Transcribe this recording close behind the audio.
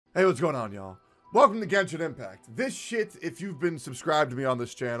Hey, what's going on, y'all? Welcome to Genshin Impact. This shit, if you've been subscribed to me on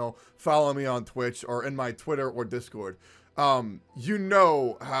this channel, follow me on Twitch, or in my Twitter or Discord, you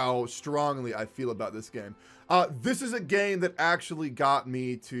know how strongly I feel about this game. This is a game that actually got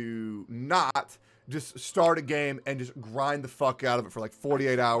me to not just start a game and just grind the fuck out of it for like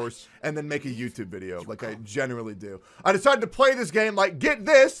 48 hours and then make a YouTube video like I generally do. I decided to play this game like, get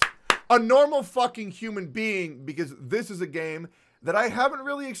this, a normal fucking human being, because this is a game that I haven't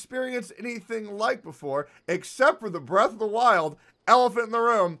really experienced anything like before, except for the Breath of the Wild, elephant in the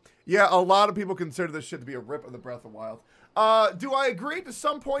room. Yeah, a lot of people consider this shit to be a rip of the Breath of the Wild. Do I agree to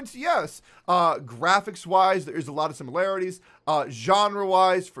some points? Yes. Graphics-wise, there's a lot of similarities.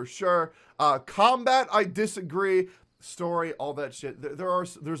 Genre-wise, for sure. Combat, I disagree. Story, all that shit.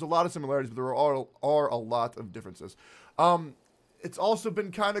 There's a lot of similarities, but there are a lot of differences. It's also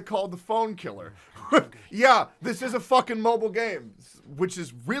been kind of called the phone killer. Yeah, this is a fucking mobile game, which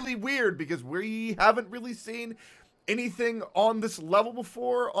is really weird because we haven't really seen anything on this level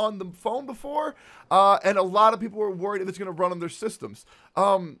before, on the phone before, and a lot of people were worried if it's going to run on their systems.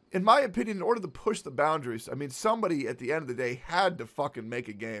 In my opinion, in order to push the boundaries, I mean, somebody at the end of the day had to fucking make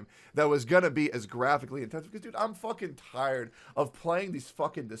a game that was going to be as graphically intense, because, dude, I'm fucking tired of playing these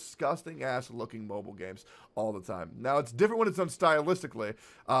fucking disgusting-ass looking mobile games all the time. Now, it's different when it's done stylistically,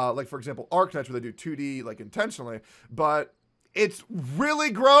 like, for example, Arknights, where they do 2D, like, intentionally, but it's really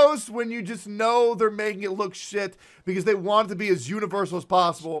gross when you just know they're making it look shit because they want it to be as universal as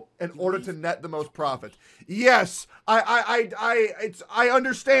possible in order to net the most profit. Yes, I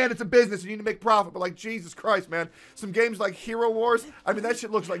understand it's a business and you need to make profit, but like, Jesus Christ, man. Some games like Hero Wars, I mean, that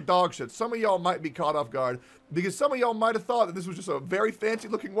shit looks like dog shit. Some of y'all might be caught off guard because some of y'all might have thought that this was just a very fancy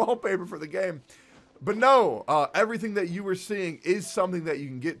looking wallpaper for the game. But no, everything that you were seeing is something that you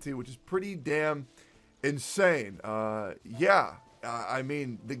can get to, which is pretty damn insane. Yeah, I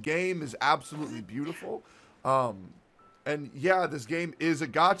mean, the game is absolutely beautiful. And yeah, this game is a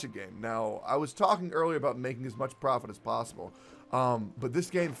gacha game. Now, I was talking earlier about making as much profit as possible, but this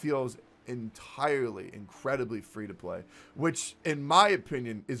game feels entirely, incredibly free to play, which, in my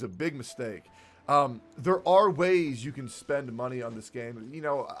opinion, is a big mistake. There are ways you can spend money on this game. You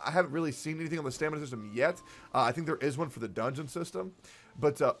know, I haven't really seen anything on the stamina system yet. I think there is one for the dungeon system.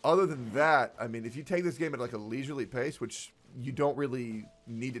 But other than that, I mean, if you take this game at like a leisurely pace, which you don't really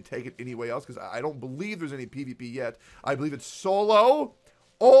need to take it anyway else, because I don't believe there's any PvP yet. I believe it's solo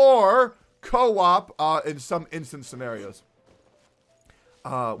or co-op in some instance scenarios,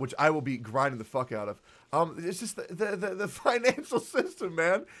 which I will be grinding the fuck out of. It's just the financial system,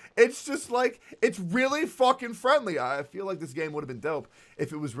 man. It's just like, it's really fucking friendly. I feel like this game would have been dope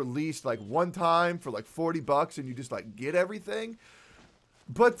if it was released like one time for like 40 bucks and you just like get everything.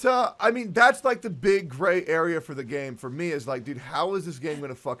 But, I mean, that's like the big gray area for the game for me, is like, dude, how is this game going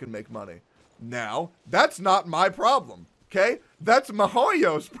to fucking make money? Now, that's not my problem, okay? That's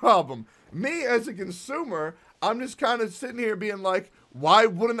Mahoyo's problem. Me, as a consumer, I'm just kind of sitting here being like, why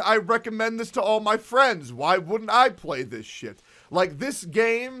wouldn't I recommend this to all my friends? Why wouldn't I play this shit? Like, this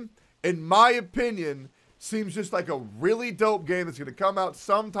game, in my opinion, seems just like a really dope game that's going to come out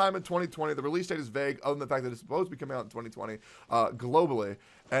sometime in 2020. The release date is vague, other than the fact that it's supposed to be coming out in 2020 globally.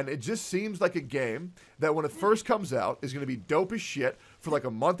 And it just seems like a game that when it first comes out is going to be dope as shit for like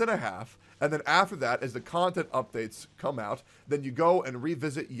a month and a half. And then after that, as the content updates come out, then you go and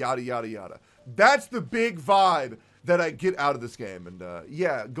revisit yada, yada, yada. That's the big vibe that I get out of this game. And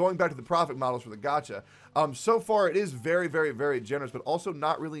yeah, going back to the profit models for the gacha, so far it is very, very, very generous, but also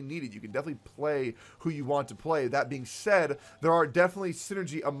not really needed. You can definitely play who you want to play. That being said, there are definitely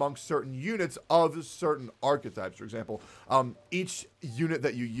synergy amongst certain units of certain archetypes. For example, each unit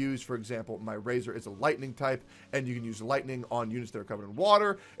that you use, for example, my Razor is a lightning type, and you can use lightning on units that are covered in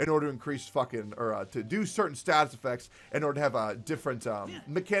water in order to increase fucking, or to do certain status effects in order to have different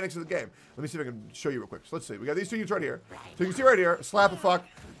mechanics of the game. Let me see if I can show you real quick. So let's see. We got these two units right here. So you can see right here, slap a fuck.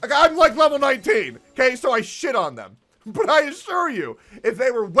 I'm like level 19, okay? So I shit on them. But I assure you, if they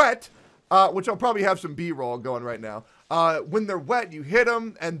were wet, which I'll probably have some B-roll going right now, when they're wet, you hit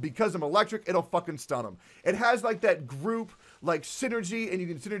them, and because I'm electric, it'll fucking stun them. It has like that group, like, synergy, and you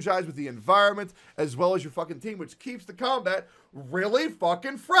can synergize with the environment as well as your fucking team, which keeps the combat really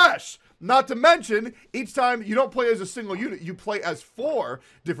fucking fresh. Not to mention, each time you don't play as a single unit, you play as 4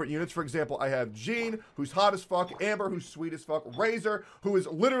 different units. For example, I have Jean, who's hot as fuck, Amber, who's sweet as fuck, Razor, who is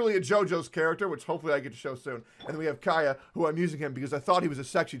literally a JoJo's character, which hopefully I get to show soon, and then we have Kaya, who I'm using him because I thought he was a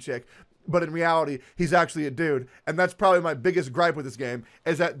sexy chick, but in reality, he's actually a dude, and that's probably my biggest gripe with this game,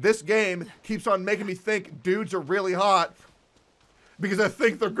 is that this game keeps on making me think dudes are really hot because I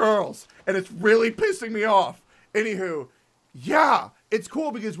think they're girls, and it's really pissing me off. Anywho, yeah, it's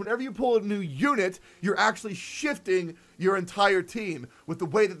cool because whenever you pull a new unit, you're actually shifting your entire team with the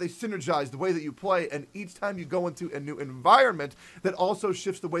way that they synergize, the way that you play, and each time you go into a new environment, that also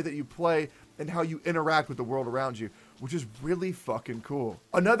shifts the way that you play and how you interact with the world around you, which is really fucking cool.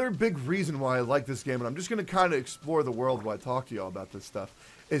 Another big reason why I like this game, and I'm just going to kind of explore the world while I talk to y'all about this stuff,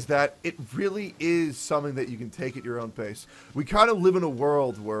 is that it really is something that you can take at your own pace. We kind of live in a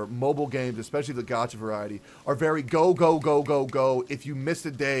world where mobile games, especially the gacha variety, are very go, go, go, go, go. If you miss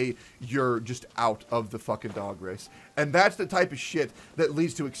a day, you're just out of the fucking dog race. And that's the type of shit that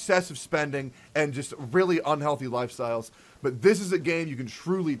leads to excessive spending and just really unhealthy lifestyles. But this is a game you can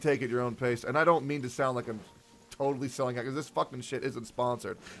truly take at your own pace. And I don't mean to sound like I'm totally selling out, because this fucking shit isn't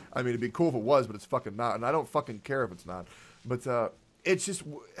sponsored. I mean, it'd be cool if it was, but it's fucking not. And I don't fucking care if it's not. But, it's just,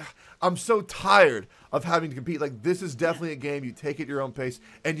 I'm so tired of having to compete. Like, this is definitely a game you take at your own pace,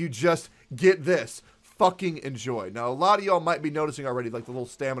 and you just get this. Fucking enjoy. Now, a lot of y'all might be noticing already, like, the little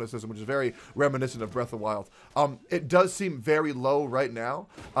stamina system, which is very reminiscent of Breath of the Wild. It does seem very low right now,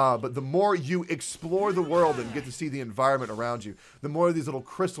 but the more you explore the world and get to see the environment around you, the more of these little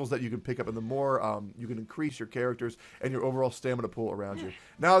crystals that you can pick up, and the more you can increase your characters and your overall stamina pool around you.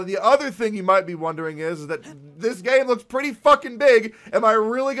 Now, the other thing you might be wondering is that this game looks pretty fucking big. Am I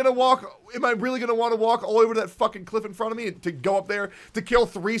really gonna want to walk all over that fucking cliff in front of me to go up there to kill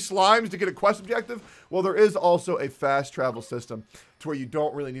 3 slimes to get a quest objective? Well, there is also a fast travel system to where you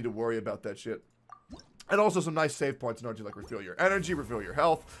don't really need to worry about that shit. And also some nice save points in order to, like, refill your energy, refill your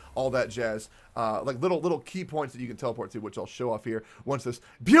health, all that jazz. Like little key points that you can teleport to, which I'll show off here once this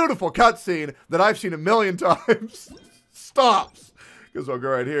beautiful cutscene that I've seen a million times stops. Because I'll go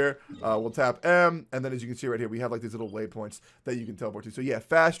right here, we'll tap M, and then as you can see right here, we have like these little waypoints that you can teleport to. So yeah,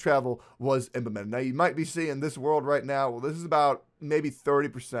 fast travel was implemented. Now you might be seeing this world right now, well, this is about maybe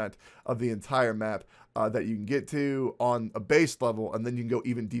 30% of the entire map that you can get to on a base level, and then you can go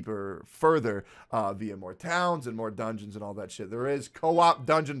even deeper further via more towns and more dungeons and all that shit. There is co-op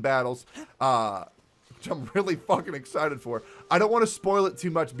dungeon battles, which I'm really fucking excited for. I don't want to spoil it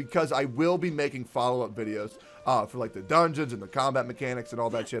too much because I will be making follow-up videos for like the dungeons and the combat mechanics and all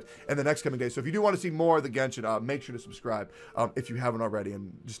that shit in the next coming days. So if you do want to see more of the Genshin, make sure to subscribe if you haven't already.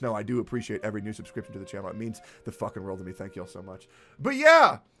 And just know I do appreciate every new subscription to the channel. It means the fucking world to me. Thank you all so much. But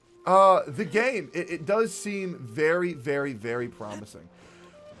yeah, the game, it does seem very, very, very promising.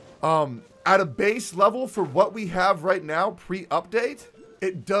 At a base level for what we have right now, pre-update,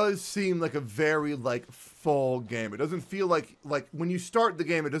 it does seem like a very, like, full game. It doesn't feel like when you start the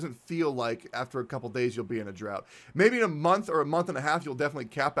game, it doesn't feel like after a couple days you'll be in a drought. Maybe in a month or a month and a half, you'll definitely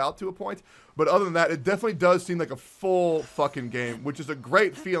cap out to a point. But other than that, it definitely does seem like a full fucking game, which is a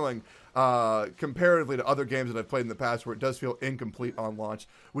great feeling comparatively to other games that I've played in the past where it does feel incomplete on launch,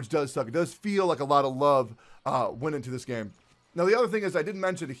 which does suck. It does feel like a lot of love went into this game. Now, the other thing is I didn't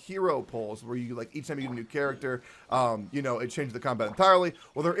mention hero pulls where you, like, each time you get a new character, you know, it changes the combat entirely.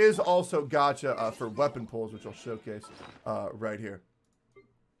 Well, there is also gacha for weapon pulls, which I'll showcase right here.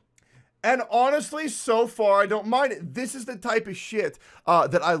 And honestly, so far, I don't mind it. This is the type of shit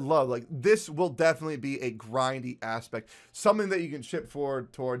that I love. Like, this will definitely be a grindy aspect. Something that you can ship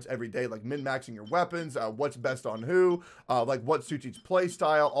forward towards every day, like min-maxing your weapons, what's best on who, like what suits each play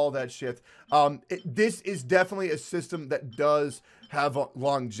style, all that shit. This is definitely a system that does have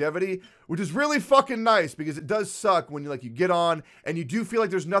longevity, which is really fucking nice because it does suck when you get on and you do feel like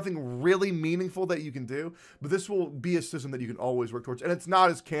there's nothing really meaningful that you can do, but this will be a system that you can always work towards, and it's not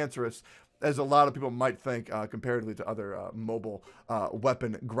as cancerous as a lot of people might think comparatively to other mobile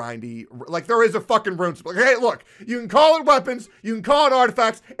weapon grindy, like there is a fucking rune system. Like, hey, look, you can call it weapons, you can call it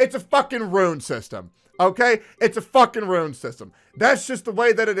artifacts, it's a fucking rune system, okay? It's a fucking rune system. That's just the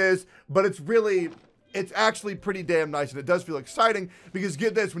way that it is, but it's actually pretty damn nice, and it does feel exciting, because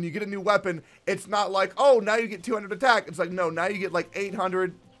get this, when you get a new weapon, it's not like, oh, now you get 200 attack. It's like, no, now you get like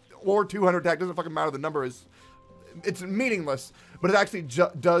 800 or 200 attack. Doesn't fucking matter. The number is, it's meaningless, but it actually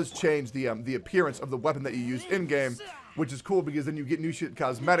does change the appearance of the weapon that you use in-game, which is cool, because then you get new shit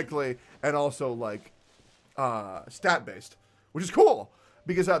cosmetically, and also, like, stat-based, which is cool,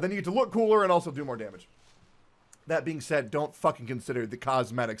 because then you get to look cooler and also do more damage. That being said, don't fucking consider the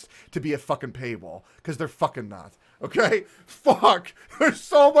cosmetics to be a fucking paywall, because they're fucking not, okay? Fuck! There's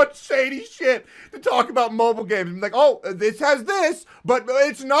so much shady shit to talk about mobile games. I'm like, oh, this has this, but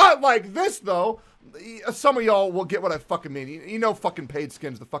it's not like this, though. Some of y'all will get what I fucking mean. You know fucking paid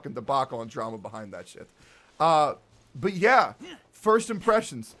skins, the fucking debacle and drama behind that shit. But yeah, first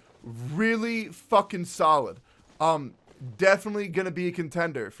impressions, really fucking solid. Definitely going to be a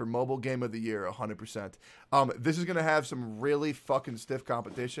contender for Mobile Game of the Year, 100%. This is going to have some really fucking stiff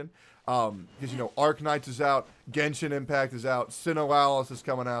competition. Because, you know, Arknights is out, Genshin Impact is out, Sinnoh Alice is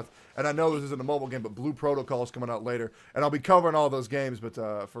coming out, and I know this isn't a mobile game, but Blue Protocol is coming out later, and I'll be covering all those games, but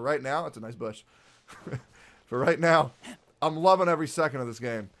for right now, it's a nice bush. For right now, I'm loving every second of this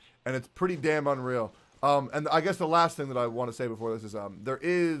game, and it's pretty damn unreal. And I guess the last thing that I want to say before this is there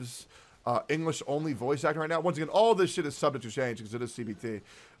is... English-only voice acting right now. Once again, all this shit is subject to change because it is CBT.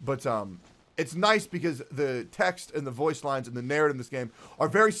 But it's nice because the text and the voice lines and the narrative in this game are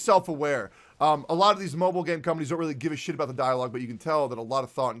very self-aware. A lot of these mobile game companies don't really give a shit about the dialogue, but you can tell that a lot of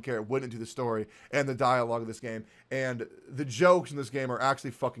thought and care went into the story and the dialogue of this game. And the jokes in this game are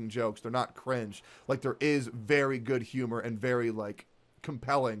actually fucking jokes. They're not cringe. Like, there is very good humor and very, like,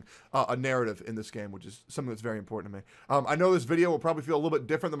 compelling a narrative in this game, which is something that's very important to me. I know this video will probably feel a little bit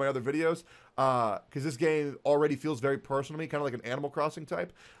different than my other videos because this game already feels very personal to me, kind of like an Animal Crossing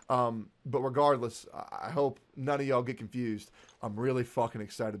type. But regardless, I hope none of y'all get confused. I'm really fucking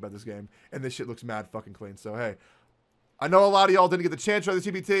excited about this game, and this shit looks mad fucking clean. So, hey, I know a lot of y'all didn't get the chance to try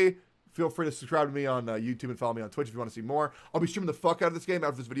the CBT. Feel free to subscribe to me on YouTube and follow me on Twitch if you want to see more. I'll be streaming the fuck out of this game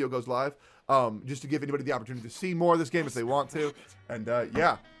after this video goes live, just to give anybody the opportunity to see more of this game if they want to. And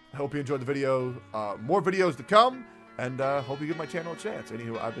yeah, I hope you enjoyed the video. More videos to come, and hope you give my channel a chance.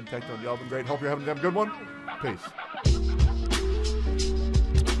 Anywho, I've been Tectone. Y'all been great. Hope you're having a good one. Peace.